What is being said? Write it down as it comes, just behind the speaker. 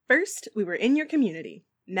First, we were in your community.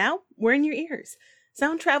 Now, we're in your ears.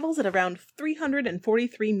 Sound travels at around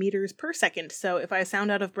 343 meters per second, so if I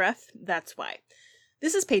sound out of breath, that's why.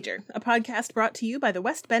 This is Pager, a podcast brought to you by the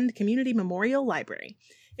West Bend Community Memorial Library.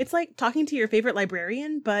 It's like talking to your favorite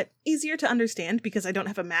librarian, but easier to understand because I don't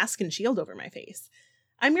have a mask and shield over my face.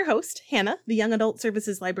 I'm your host, Hannah, the Young Adult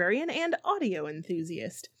Services Librarian and audio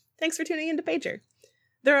enthusiast. Thanks for tuning into Pager.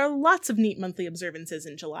 There are lots of neat monthly observances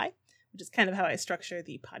in July, which is kind of how I structure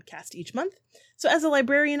the podcast each month. So as a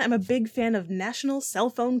librarian, I'm a big fan of National Cell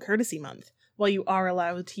Phone Courtesy Month. While you are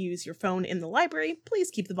allowed to use your phone in the library,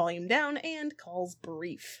 please keep the volume down and calls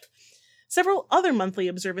brief. Several other monthly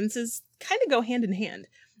observances kind of go hand in hand.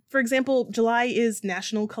 For example, July is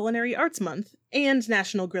National Culinary Arts Month, and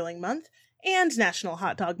National Grilling Month, and National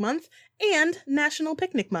Hot Dog Month, and National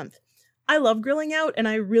Picnic Month. I love grilling out, and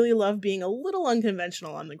I really love being a little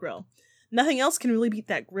unconventional on the grill. Nothing else can really beat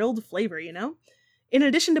that grilled flavor, you know? In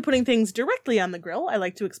addition to putting things directly on the grill, I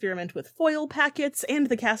like to experiment with foil packets and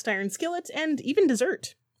the cast iron skillet and even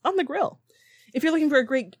dessert on the grill. If you're looking for a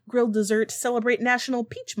great grilled dessert, celebrate National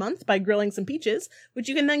Peach Month by grilling some peaches, which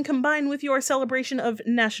you can then combine with your celebration of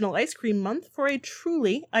National Ice Cream Month for a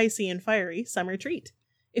truly icy and fiery summer treat.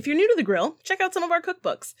 If you're new to the grill, check out some of our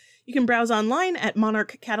cookbooks. You can browse online at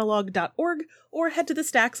monarchcatalog.org or head to the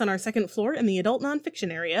stacks on our second floor in the adult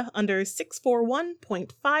nonfiction area under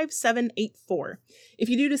 641.5784. If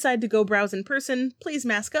you do decide to go browse in person, please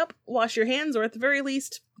mask up, wash your hands, or at the very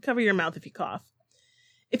least, cover your mouth if you cough.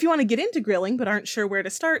 If you want to get into grilling but aren't sure where to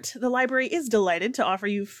start, the library is delighted to offer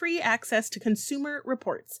you free access to consumer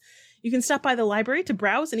reports. You can stop by the library to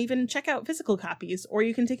browse and even check out physical copies, or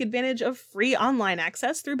you can take advantage of free online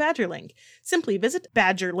access through BadgerLink. Simply visit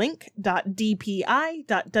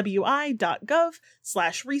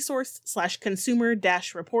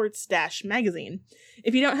badgerlink.dpi.wi.gov/resource/consumer-reports-magazine.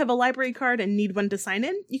 If you don't have a library card and need one to sign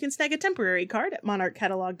in, you can snag a temporary card at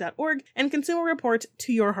monarchcatalog.org and consume a report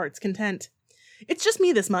to your heart's content. It's just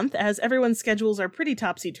me this month, as everyone's schedules are pretty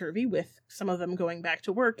topsy-turvy, with some of them going back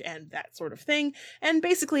to work and that sort of thing, and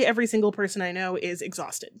basically every single person I know is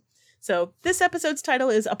exhausted. So this episode's title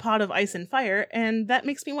is A Pot of Ice and Fire, and that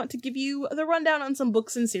makes me want to give you the rundown on some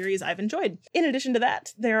books and series I've enjoyed. In addition to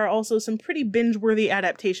that, there are also some pretty binge-worthy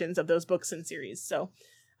adaptations of those books and series, so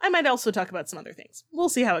I might also talk about some other things. We'll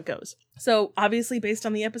see how it goes. So, obviously, based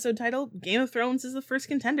on the episode title, Game of Thrones is the first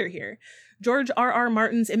contender here. George R.R.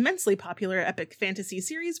 Martin's immensely popular epic fantasy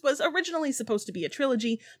series was originally supposed to be a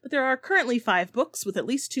trilogy, but there are currently 5 books, with at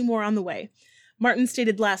least 2 more on the way. Martin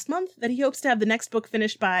stated last month that he hopes to have the next book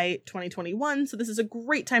finished by 2021, so this is a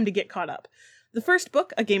great time to get caught up. The first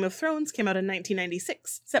book, A Game of Thrones, came out in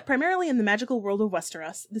 1996. Set primarily in the magical world of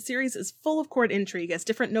Westeros, the series is full of court intrigue as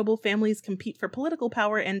different noble families compete for political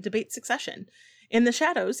power and debate succession. In the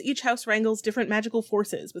shadows, each house wrangles different magical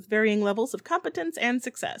forces with varying levels of competence and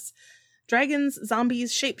success. Dragons,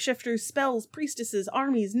 zombies, shapeshifters, spells, priestesses,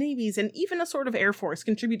 armies, navies, and even a sort of air force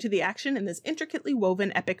contribute to the action in this intricately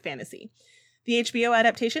woven epic fantasy. The HBO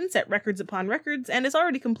adaptation set records upon records and is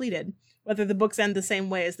already completed. Whether the books end the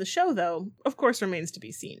same way as the show, though, of course remains to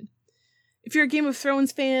be seen. If you're a Game of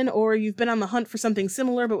Thrones fan, or you've been on the hunt for something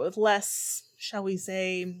similar but with less, shall we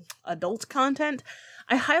say, adult content,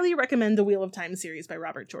 I highly recommend the Wheel of Time series by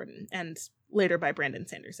Robert Jordan, and later by Brandon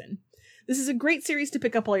Sanderson. This is a great series to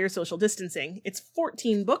pick up while you're social distancing. It's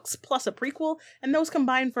 14 books plus a prequel, and those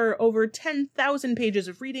combine for over 10,000 pages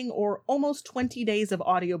of reading or almost 20 days of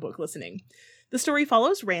audiobook listening. The story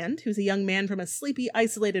follows Rand, who's a young man from a sleepy,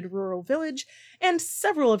 isolated rural village, and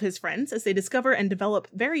several of his friends as they discover and develop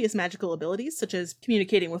various magical abilities such as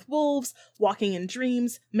communicating with wolves, walking in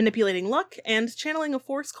dreams, manipulating luck, and channeling a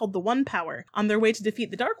force called the One Power on their way to defeat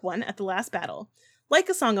the Dark One at the last battle. Like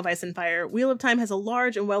A Song of Ice and Fire, Wheel of Time has a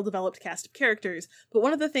large and well-developed cast of characters, but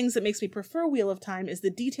one of the things that makes me prefer Wheel of Time is the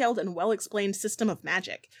detailed and well-explained system of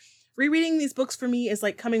magic. Rereading these books for me is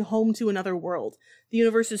like coming home to another world. The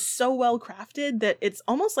universe is so well crafted that it's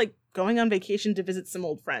almost like going on vacation to visit some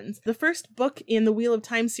old friends. The first book in the Wheel of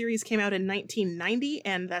Time series came out in 1990,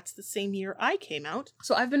 and that's the same year I came out.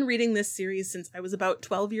 So I've been reading this series since I was about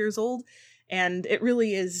 12 years old, and it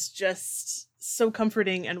really is just so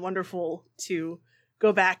comforting and wonderful to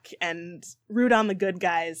go back and root on the good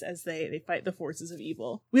guys as they fight the forces of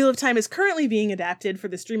evil. Wheel of Time is currently being adapted for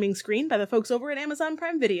the streaming screen by the folks over at Amazon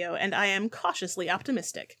Prime Video, and I am cautiously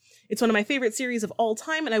optimistic. It's one of my favorite series of all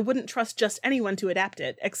time, and I wouldn't trust just anyone to adapt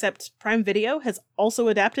it, except Prime Video has also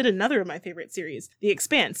adapted another of my favorite series, The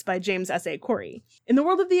Expanse by James S.A. Corey. In the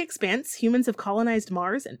world of The Expanse, humans have colonized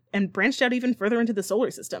Mars and branched out even further into the solar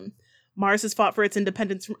system. Mars has fought for its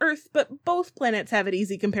independence from Earth, but both planets have it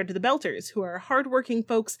easy compared to the Belters, who are hardworking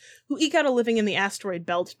folks who eke out a living in the asteroid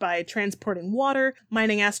belt by transporting water,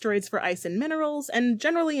 mining asteroids for ice and minerals, and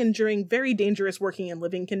generally enduring very dangerous working and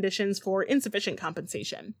living conditions for insufficient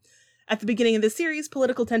compensation. At the beginning of the series,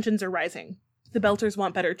 political tensions are rising. The Belters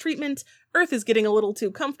want better treatment, Earth is getting a little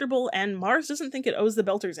too comfortable, and Mars doesn't think it owes the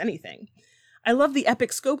Belters anything. I love the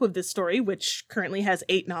epic scope of this story, which currently has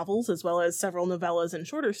 8 novels, as well as several novellas and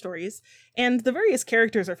shorter stories, and the various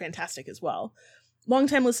characters are fantastic as well.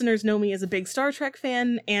 Longtime listeners know me as a big Star Trek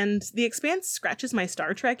fan, and The Expanse scratches my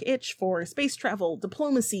Star Trek itch for space travel,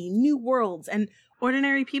 diplomacy, new worlds, and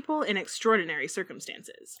ordinary people in extraordinary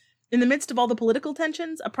circumstances. In the midst of all the political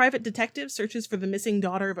tensions, a private detective searches for the missing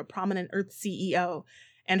daughter of a prominent Earth CEO,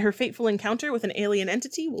 and her fateful encounter with an alien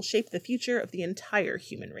entity will shape the future of the entire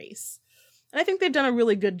human race. And I think they've done a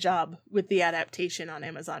really good job with the adaptation on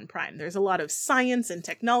Amazon Prime. There's a lot of science and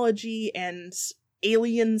technology and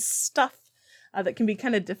alien stuff that can be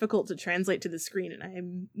kind of difficult to translate to the screen, and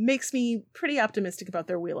it makes me pretty optimistic about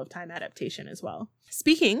their Wheel of Time adaptation as well.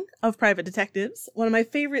 Speaking of private detectives, one of my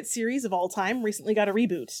favorite series of all time recently got a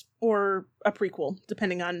reboot, or a prequel,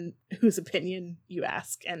 depending on whose opinion you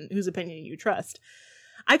ask and whose opinion you trust.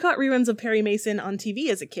 I caught reruns of Perry Mason on TV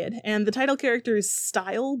as a kid, and the title character's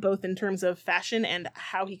style, both in terms of fashion and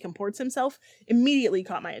how he comports himself, immediately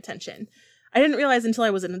caught my attention. I didn't realize until I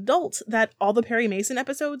was an adult that all the Perry Mason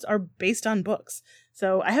episodes are based on books.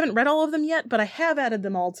 So I haven't read all of them yet, but I have added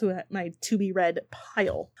them all to my to-be-read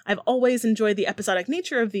pile. I've always enjoyed the episodic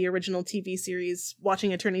nature of the original TV series,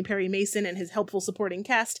 watching attorney Perry Mason and his helpful supporting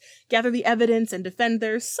cast gather the evidence and defend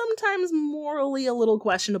their sometimes morally a little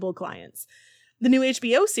questionable clients. The new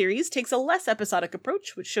HBO series takes a less episodic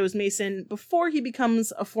approach, which shows Mason before he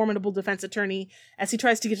becomes a formidable defense attorney as he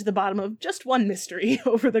tries to get to the bottom of just one mystery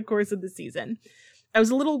over the course of the season. I was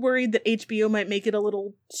a little worried that HBO might make it a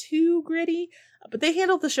little too gritty, but they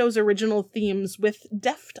handled the show's original themes with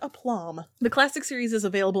deft aplomb. The classic series is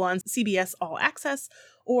available on CBS All Access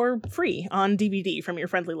or free on DVD from your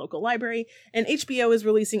friendly local library, and HBO is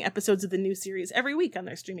releasing episodes of the new series every week on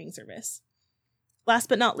their streaming service. Last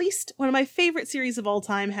but not least, one of my favorite series of all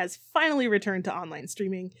time has finally returned to online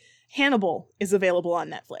streaming. Hannibal is available on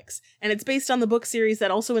Netflix, and it's based on the book series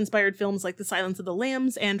that also inspired films like The Silence of the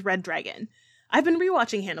Lambs and Red Dragon. I've been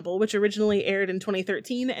rewatching Hannibal, which originally aired in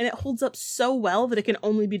 2013, and it holds up so well that it can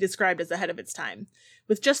only be described as ahead of its time.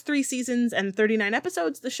 With just 3 seasons and 39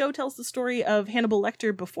 episodes, the show tells the story of Hannibal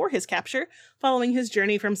Lecter before his capture, following his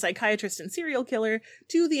journey from psychiatrist and serial killer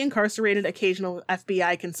to the incarcerated occasional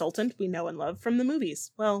FBI consultant we know and love from the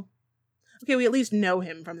movies. Well, okay, we at least know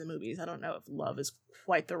him from the movies. I don't know if love is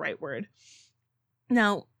quite the right word.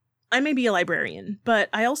 Now, I may be a librarian, but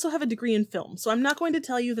I also have a degree in film, so I'm not going to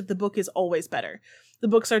tell you that the book is always better. The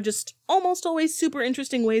books are just almost always super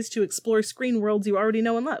interesting ways to explore screen worlds you already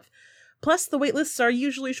know and love. Plus, the waitlists are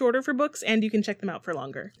usually shorter for books, and you can check them out for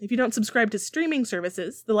longer. If you don't subscribe to streaming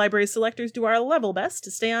services, the library's selectors do our level best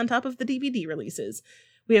to stay on top of the DVD releases.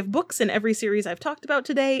 We have books in every series I've talked about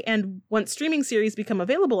today, and once streaming series become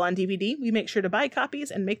available on DVD, we make sure to buy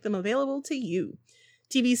copies and make them available to you.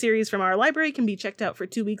 TV series from our library can be checked out for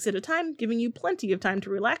 2 weeks at a time, giving you plenty of time to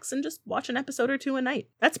relax and just watch an episode or 2 a night.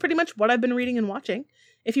 That's pretty much what I've been reading and watching.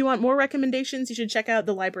 If you want more recommendations, you should check out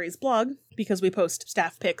the library's blog, because we post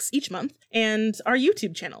staff picks each month, and our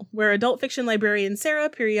YouTube channel, where adult fiction librarian Sarah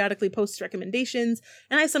periodically posts recommendations,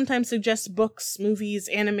 and I sometimes suggest books, movies,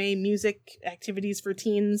 anime, music, activities for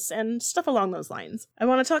teens, and stuff along those lines. I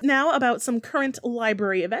want to talk now about some current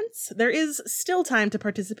library events. There is still time to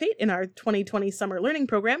participate in our 2020 Summer Learning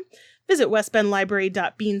Program. Visit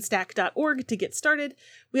westbendlibrary.beanstack.org to get started.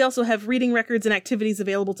 We also have reading records and activities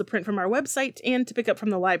available to print from our website and to pick up from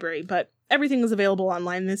the library, but everything is available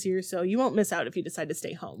online this year, so you won't miss out if you decide to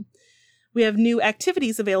stay home. We have new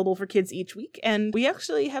activities available for kids each week, and we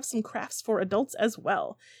actually have some crafts for adults as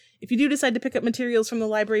well. If you do decide to pick up materials from the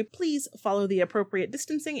library, please follow the appropriate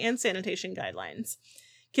distancing and sanitation guidelines.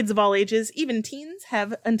 Kids of all ages, even teens,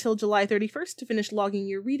 have until July 31st to finish logging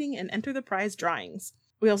your reading and enter the prize drawings.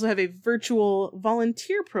 We also have a virtual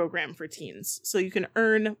volunteer program for teens, so you can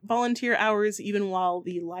earn volunteer hours even while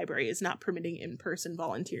the library is not permitting in-person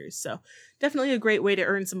volunteers. So definitely a great way to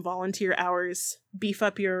earn some volunteer hours, beef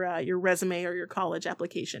up your resume or your college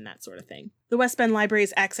application, that sort of thing. The West Bend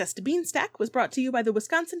Library's Access to Beanstack was brought to you by the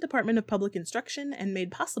Wisconsin Department of Public Instruction and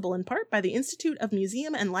made possible in part by the Institute of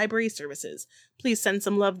Museum and Library Services. Please send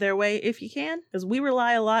some love their way if you can, because we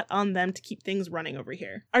rely a lot on them to keep things running over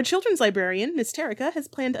here. Our children's librarian, Miss Terica, has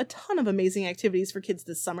planned a ton of amazing activities for kids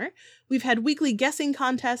this summer. We've had weekly guessing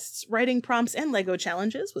contests, writing prompts, and Lego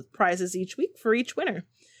challenges with prizes each week for each winner.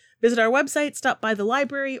 Visit our website, stop by the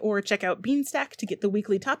library, or check out Beanstack to get the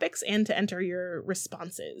weekly topics and to enter your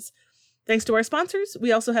responses. Thanks to our sponsors,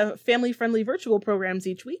 we also have family-friendly virtual programs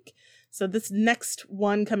each week. So this next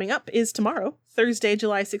one coming up is tomorrow, Thursday,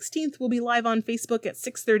 July 16th. We'll be live on Facebook at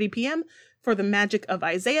 6:30 p.m. for The Magic of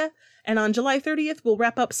Isaiah. And on July 30th, we'll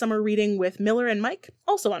wrap up summer reading with Miller and Mike,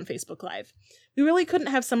 also on Facebook Live. We really couldn't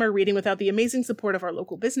have summer reading without the amazing support of our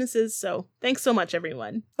local businesses, so thanks so much,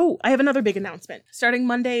 everyone. Oh, I have another big announcement. Starting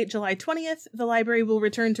Monday, July 20th, the library will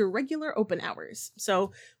return to regular open hours.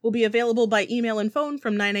 So we'll be available by email and phone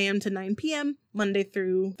from 9 a.m. to 9 p.m., Monday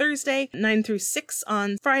through Thursday, 9 through 6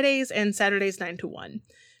 on Fridays, and Saturdays 9 to 1.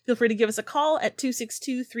 Feel free to give us a call at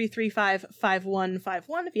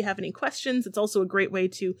 262-335-5151 if you have any questions. It's also a great way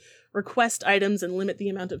to request items and limit the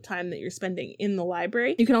amount of time that you're spending in the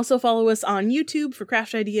library. You can also follow us on YouTube for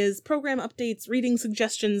craft ideas, program updates, reading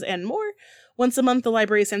suggestions, and more. Once a month, the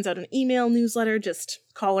library sends out an email newsletter. Just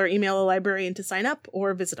call or email a librarian to sign up,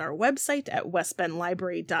 or visit our website at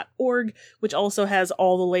westbendlibrary.org, which also has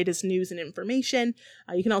all the latest news and information.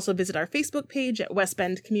 You can also visit our Facebook page at West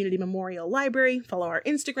Bend Community Memorial Library, follow our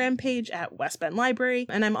Instagram page at West Bend Library,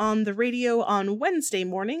 and I'm on the radio on Wednesday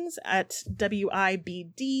mornings at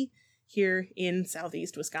WIBD here in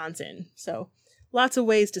Southeast Wisconsin. So lots of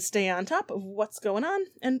ways to stay on top of what's going on,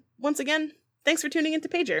 and once again, thanks for tuning into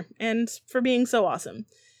Pager, and for being so awesome.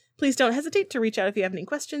 Please don't hesitate to reach out if you have any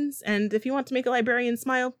questions, and if you want to make a librarian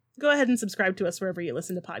smile, go ahead and subscribe to us wherever you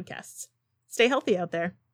listen to podcasts. Stay healthy out there.